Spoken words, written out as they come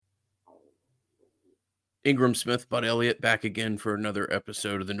Ingram Smith, Bud Elliott, back again for another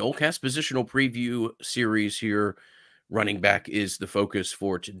episode of the Nolecast Positional Preview series here. Running back is the focus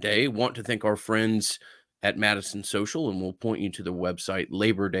for today. Want to thank our friends at Madison Social, and we'll point you to the website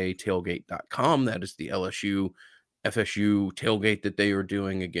LaborDayTailgate.com. That is the LSU FSU tailgate that they are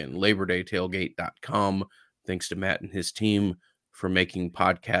doing. Again, LaborDayTailgate.com. Thanks to Matt and his team for making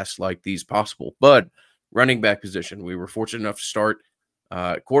podcasts like these possible. But running back position, we were fortunate enough to start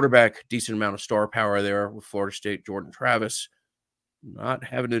quarterback, decent amount of star power there with Florida State, Jordan Travis. Not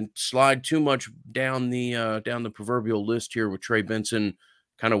having to slide too much down the proverbial list here with Trey Benson,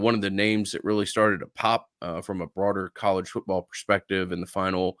 kind of one of the names that really started to pop from a broader college football perspective in the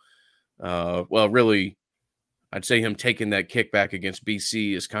final. Really, I'd say him taking that kickback against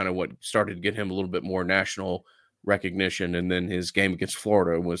BC is kind of what started to get him a little bit more national recognition. And then his game against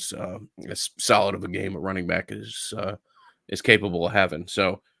Florida was as solid of a game at running back is capable of having.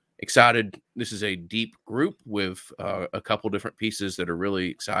 So excited. This is a deep group with a couple different pieces that are really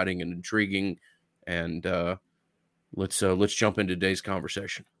exciting and intriguing. And let's jump into today's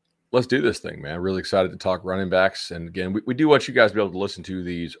conversation. Let's do this thing, man. Really excited to talk running backs. And again, we do want you guys to be able to listen to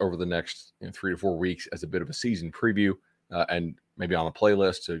these over the next 3 to 4 weeks as a bit of a season preview and maybe on a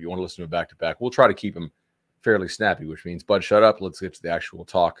playlist. So if you want to listen to them back to back, we'll try to keep them fairly snappy, which means, Bud, shut up. Let's get to the actual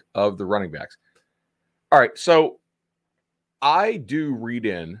talk of the running backs. All right. So I do read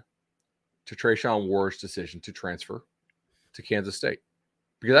in to Trayshawn Ward's decision to transfer to Kansas State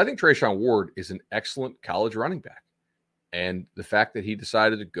because I think Trayshawn Ward is an excellent college running back. And the fact that he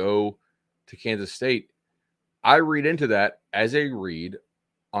decided to go to Kansas State, I read into that as a read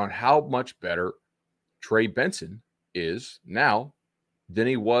on how much better Trey Benson is now than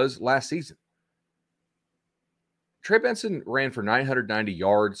he was last season. Trey Benson ran for 990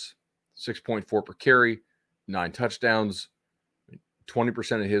 yards, 6.4 per carry, 9 touchdowns.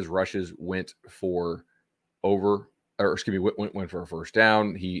 20% of his rushes went for went for a first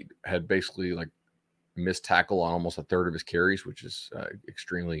down. He had basically like missed tackle on almost a third of his carries, which is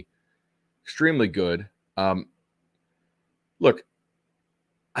extremely, extremely good. Look,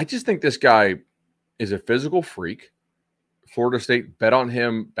 I just think this guy is a physical freak. Florida State bet on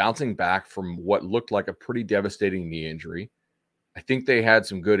him bouncing back from what looked like a pretty devastating knee injury. I think they had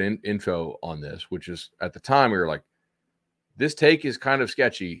some good info on this, which is at the time we were like, this take is kind of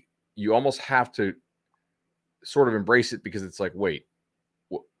sketchy. You almost have to sort of embrace it because it's like, wait,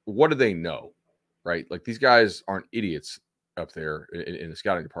 what do they know? Right? Like these guys aren't idiots up there in the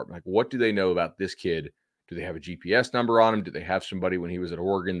scouting department. Like, what do they know about this kid? Do they have a GPS number on him? Did they have somebody when he was at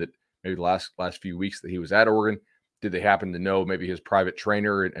Oregon that maybe the last few weeks that he was at Oregon? Did they happen to know maybe his private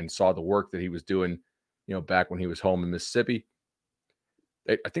trainer and saw the work that he was doing, back when he was home in Mississippi?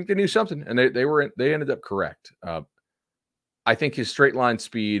 I think they knew something, and they ended up correct. I think his straight line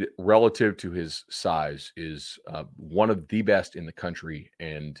speed relative to his size is one of the best in the country.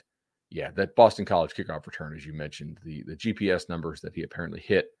 And yeah, that Boston College kickoff return, as you mentioned, the GPS numbers that he apparently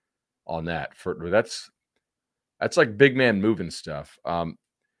hit on that's like big man moving stuff.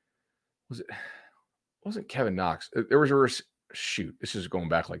 Wasn't Kevin Knox? There was shoot. This is going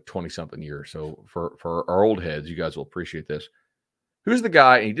back like 20 something years. So for our old heads, you guys will appreciate this. Who's the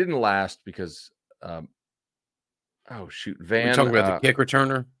guy? And he didn't last because, Van. We're talking about the kick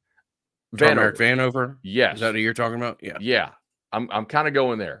returner, Vanover. Yes, is that what you're talking about? Yeah, yeah. I'm kind of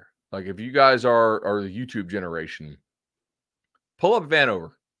going there. Like if you guys are the YouTube generation, pull up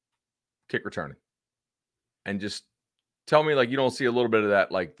Vanover, kick returning, and just tell me like you don't see a little bit of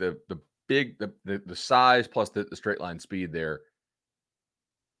that, like the size plus the straight line speed there.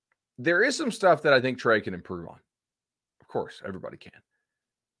 There is some stuff that I think Trey can improve on. Of course, everybody can.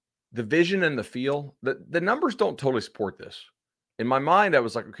 The vision and the feel, the numbers don't totally support this. In my mind, I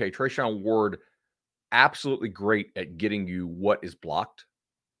was like, okay, Trayshawn Ward, absolutely great at getting you what is blocked.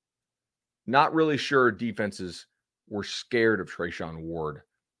 Not really sure defenses were scared of Trayshawn Ward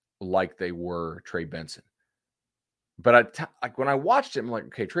like they were Trey Benson. But when I watched him, I'm like,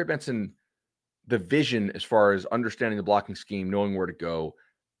 okay, Trey Benson, the vision as far as understanding the blocking scheme, knowing where to go,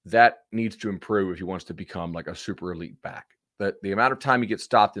 that needs to improve if he wants to become like a super elite back. The amount of time he gets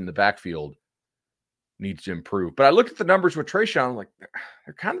stopped in the backfield needs to improve. But I looked at the numbers with Trayshawn, like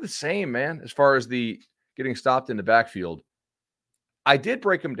they're kind of the same, man, as far as the getting stopped in the backfield. I did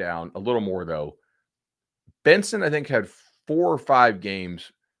break him down a little more, though. Benson, I think, had 4 or 5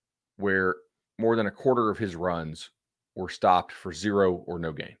 games where more than a quarter of his runs were stopped for 0 or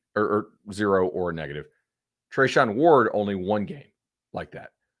no gain, or 0 or negative. Trayshawn Ward, only 1 game like that.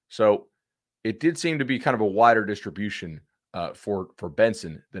 So it did seem to be kind of a wider distribution for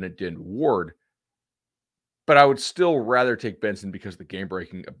Benson than it did Ward. But I would still rather take Benson because of the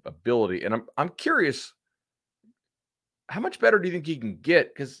game-breaking ability. And I'm curious how much better do you think he can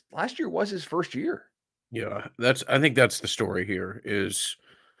get? Because last year was his first year. Yeah, I think that's the story here is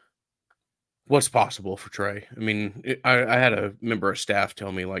what's possible for Trey. I mean, I had a member of staff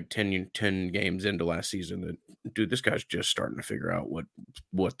tell me like 10 games into last season that, dude, this guy's just starting to figure out what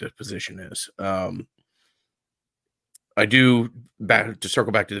the position is. I do back to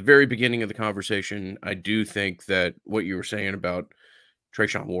circle back to the very beginning of the conversation. I do think that what you were saying about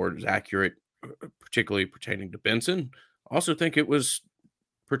Trayshawn Ward is accurate, particularly pertaining to Benson. I also think it was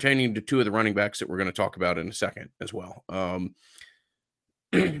pertaining to two of the running backs that we're going to talk about in a second as well.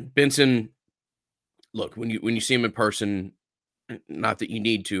 Benson, look, when you see him in person, not that you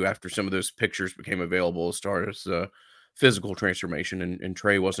need to after some of those pictures became available as far as physical transformation, and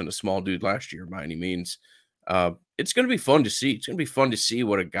Trey wasn't a small dude last year by any means. It's going to be fun to see. It's going to be fun to see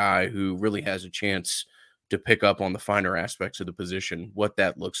what a guy who really has a chance to pick up on the finer aspects of the position, what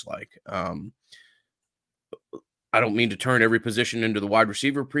that looks like. I don't mean to turn every position into the wide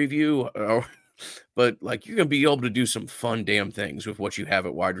receiver preview, but like you're going to be able to do some fun damn things with what you have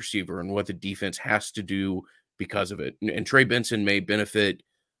at wide receiver and what the defense has to do because of it. And Trey Benson may benefit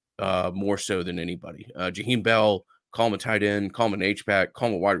more so than anybody. Jaheim Bell, call him a tight end, call him an H-back, call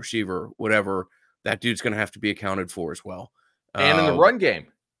him a wide receiver, whatever. That dude's going to have to be accounted for as well. And in the run game.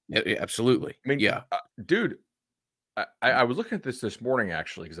 Yeah, absolutely. I mean, yeah. Dude, I was looking at this morning,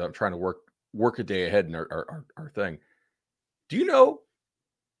 actually, because I'm trying to work a day ahead in our thing. Do you know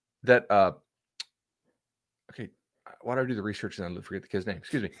that, okay, why do I do the research and I forget the kid's name?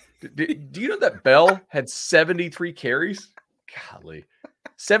 Excuse me. Do you know that Bell had 73 carries? Golly.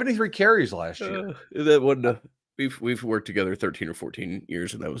 73 carries last year. That one, we've worked together 13 or 14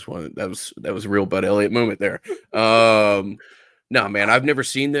 years, and that was a real Bud Elliott moment there. No, man, I've never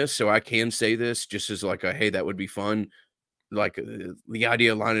seen this, so I can say this just as like a, hey, that would be fun. Like the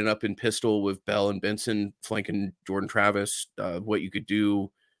idea of lining up in pistol with Bell and Benson flanking Jordan Travis, what you could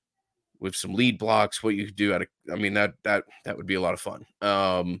do with some lead blocks, what you could do I mean, that would be a lot of fun.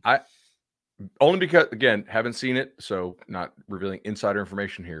 I only because, again, haven't seen it, so not revealing insider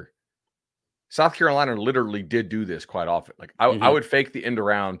information here. South Carolina literally did do this quite often. Like I would fake the end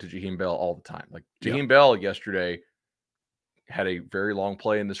around to Jaheim Bell all the time. Like Jaheim Bell yesterday had a very long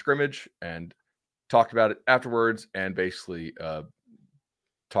play in the scrimmage and talked about it afterwards and basically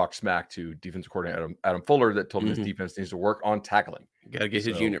talked smack to defensive coordinator Adam Fuller that told him his defense needs to work on tackling. Got to get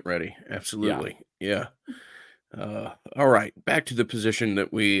his unit ready. Absolutely. Yeah. All right. Back to the position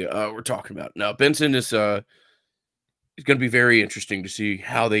that we were talking about. Now, Benson is it's going to be very interesting to see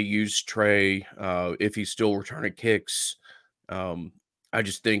how they use Trey, if he's still returning kicks. I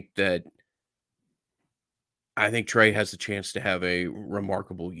just think that I think Trey has the chance to have a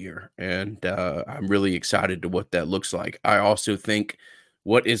remarkable year, and I'm really excited to what that looks like. I also think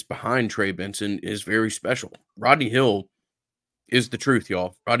what is behind Trey Benson is very special. Rodney Hill is the truth,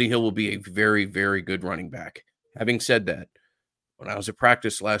 y'all. Rodney Hill will be a very, very good running back. Having said that, when I was at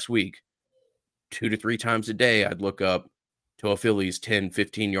practice last week, 2 to 3 times a day, I'd look up to a Phillies 10,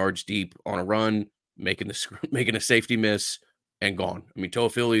 15 yards deep on a run, making a safety miss and gone. I mean, Toa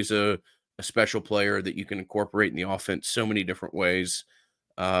Philly's a special player that you can incorporate in the offense so many different ways.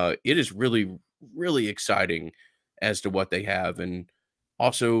 It is really, really exciting as to what they have. And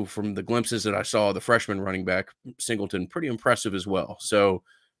also from the glimpses that I saw, the freshman running back Singleton, pretty impressive as well. So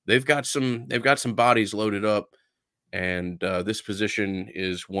they've got some bodies loaded up, and this position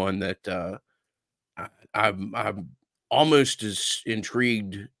is one that I'm almost as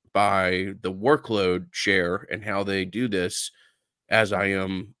intrigued by the workload share and how they do this as I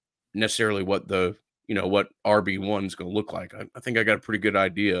am necessarily what what RB1 is going to look like. I think I got a pretty good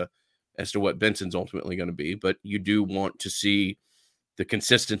idea as to what Benson's ultimately going to be, but you do want to see the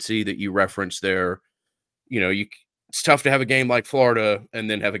consistency that you referenced there. It's tough to have a game like Florida and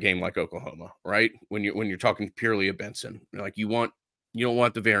then have a game like Oklahoma, right? When you're talking purely a Benson, like you don't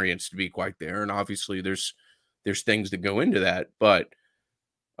want the variance to be quite there, and obviously there's things that go into that, but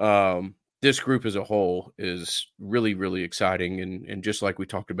this group as a whole is really, really exciting. And just like we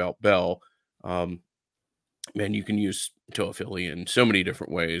talked about Bell, man, you can use Toa Philly in so many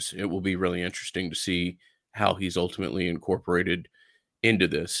different ways. It will be really interesting to see how he's ultimately incorporated into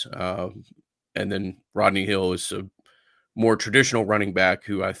this. And then Rodney Hill is a more traditional running back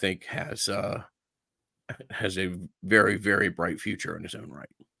who I think has a very, very bright future in his own right.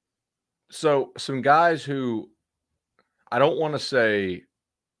 So some guys who I don't want to say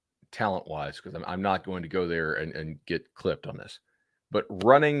talent-wise, because I'm not going to go there and get clipped on this, but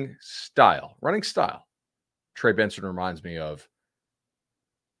running style. Trey Benson reminds me of.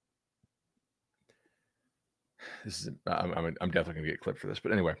 This is I'm definitely going to get clipped for this,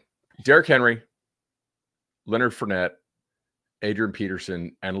 but anyway, Derrick Henry, Leonard Fournette, Adrian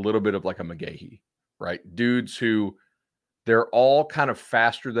Peterson, and a little bit of like a McGahee, right? Dudes who they're all kind of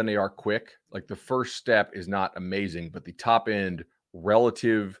faster than they are quick. Like the first step is not amazing, but the top end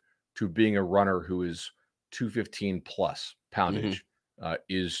relative to being a runner who is 215 plus Mhm. poundage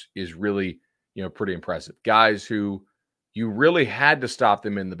is really, pretty impressive. Guys who you really had to stop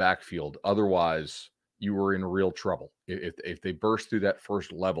them in the backfield. Otherwise, you were in real trouble. If they burst through that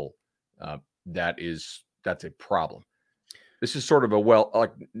first level, uh, that's a problem. This is sort of a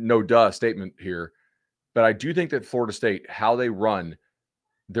like no duh statement here, but I do think that Florida State, how they run,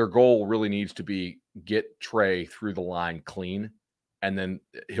 their goal really needs to be get Trey through the line clean, and then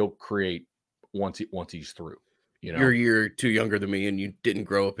he'll create once he's through. You're a year too younger than me, and you didn't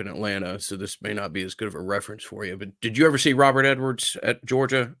grow up in Atlanta, so this may not be as good of a reference for you. But did you ever see Robert Edwards at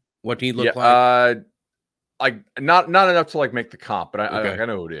Georgia? What he Yeah, looked like? like not enough to like make the comp, but Okay, I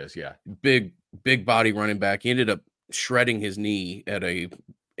know who it is. Yeah. big body running back. He ended up shredding his knee at a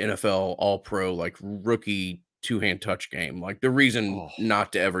NFL All Pro like rookie two-hand touch game. Like the reason Oh,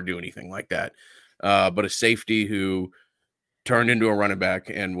 not to ever do anything like that. But a safety who turned into a running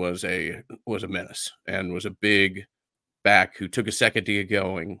back and was a menace and was a big back who took a second to get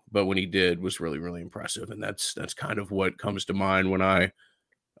going, but when he did was really, really impressive. And that's kind of what comes to mind when I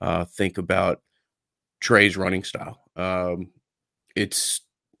think about Trey's running style. It's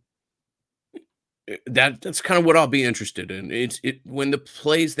that's kind of what I'll be interested in. It when the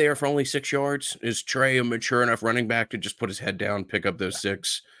play's there for only 6 yards, is Trey a mature enough running back to just put his head down, pick up those yeah.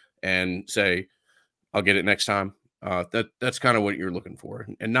 six, and say, "I'll get it next time." That's kind of what you're looking for.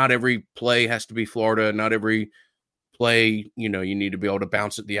 And not every play has to be Florida. Not every play, you need to be able to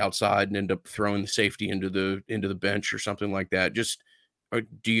bounce at the outside and end up throwing the safety into the bench or something like that. Just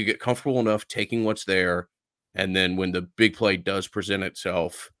do you get comfortable enough taking what's there, and then when the big play does present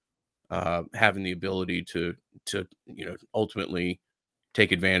itself, having the ability to ultimately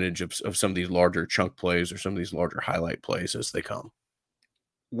take advantage of some of these larger chunk plays or some of these larger highlight plays as they come.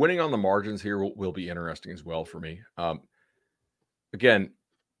 Winning on the margins here will be interesting as well for me. Again,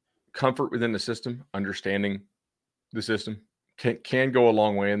 comfort within the system, understanding the system can go a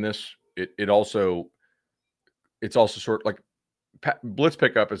long way in this. It's also sort of like blitz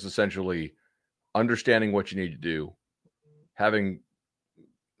pickup is essentially understanding what you need to do, having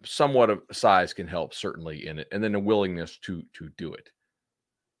somewhat of size can help certainly in it, and then a willingness to do it.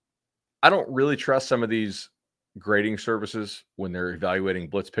 I don't really trust some of these grading services when they're evaluating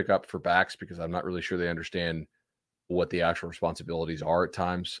blitz pickup for backs because I'm not really sure they understand what the actual responsibilities are at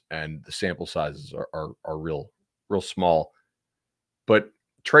times, and the sample sizes are real small. But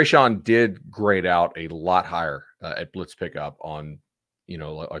Trayshawn did grade out a lot higher at blitz pickup on,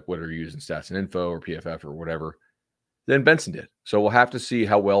 like what are you using stats and info or PFF or whatever than Benson did. So we'll have to see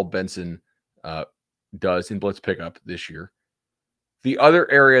how well Benson does in blitz pickup this year. The other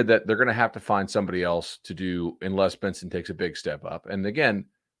area that they're going to have to find somebody else to do unless Benson takes a big step up. And again,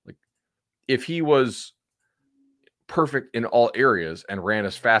 like if he was perfect in all areas and ran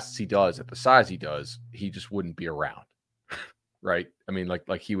as fast as he does at the size he does, he just wouldn't be around. Right? I mean,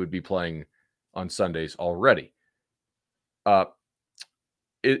 like he would be playing on Sundays already.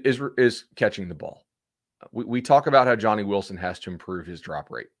 Is catching the ball. We talk about how Johnny Wilson has to improve his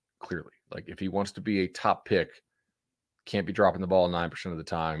drop rate. Clearly, like if he wants to be a top pick, can't be dropping the ball 9% of the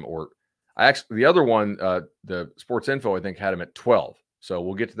time. Or the other one, the Sports Info, I think had him at 12. So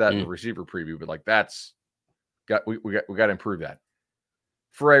we'll get to that in the receiver preview. But like we got to improve that.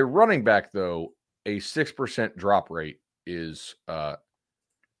 For a running back, though, a 6% drop rate is high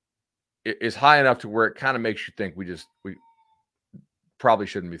enough to where it kind of makes you think we probably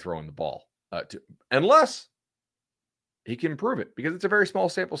shouldn't be throwing the ball unless he can improve it, because it's a very small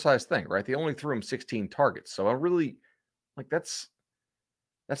sample size thing, right? They only threw him 16 targets. So I really like that's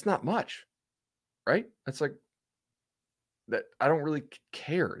not much, right? That's like that. I don't really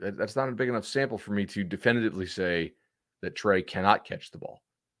care. That's not a big enough sample for me to definitively say that Trey cannot catch the ball.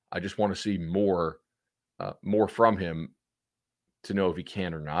 I just want to see more from him to know if he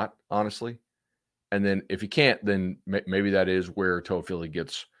can or not, honestly. And then if he can't, then maybe that is where Toafili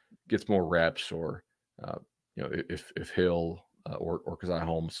gets more reps, or if Hill or Keziah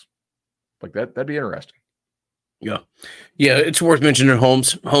Holmes, like that'd be interesting. Yeah. It's worth mentioning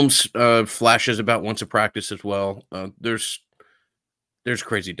Holmes. Holmes flashes about once a practice as well. There's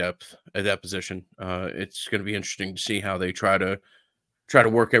crazy depth at that position. It's going to be interesting to see how they try to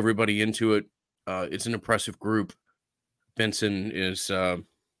work everybody into it. It's an impressive group. Benson is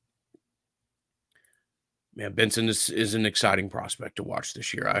Benson is an exciting prospect to watch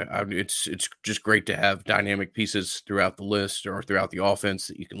this year. It's just great to have dynamic pieces throughout the list or throughout the offense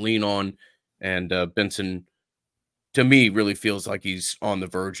that you can lean on. And Benson, to me, really feels like he's on the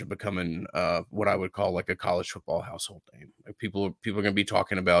verge of becoming what I would call like a college football household name. Like people are going to be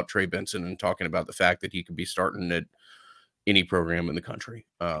talking about Trey Benson and talking about the fact that he could be starting at any program in the country.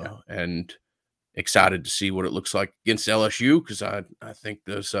 And excited to see what it looks like against LSU, because I think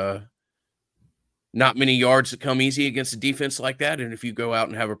there's not many yards that come easy against a defense like that. And if you go out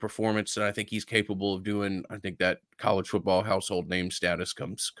and have a performance that I think he's capable of doing, I think that college football household name status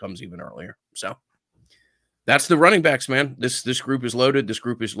comes even earlier. So that's the running backs, man. This group is loaded. This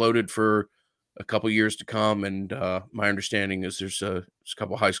group is loaded for a couple years to come. And my understanding is there's a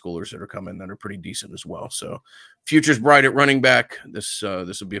couple high schoolers that are coming that are pretty decent as well. So future's bright at running back. This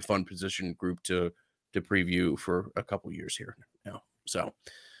will be a fun position group to preview for a couple years here now. So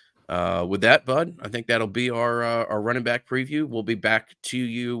with that, Bud, I think that'll be our running back preview. We'll be back to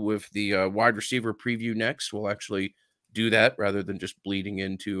you with the wide receiver preview next. We'll actually do that rather than just bleeding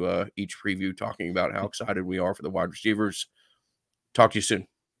into each preview talking about how excited we are for the wide receivers. Talk to you soon.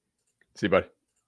 See you, buddy.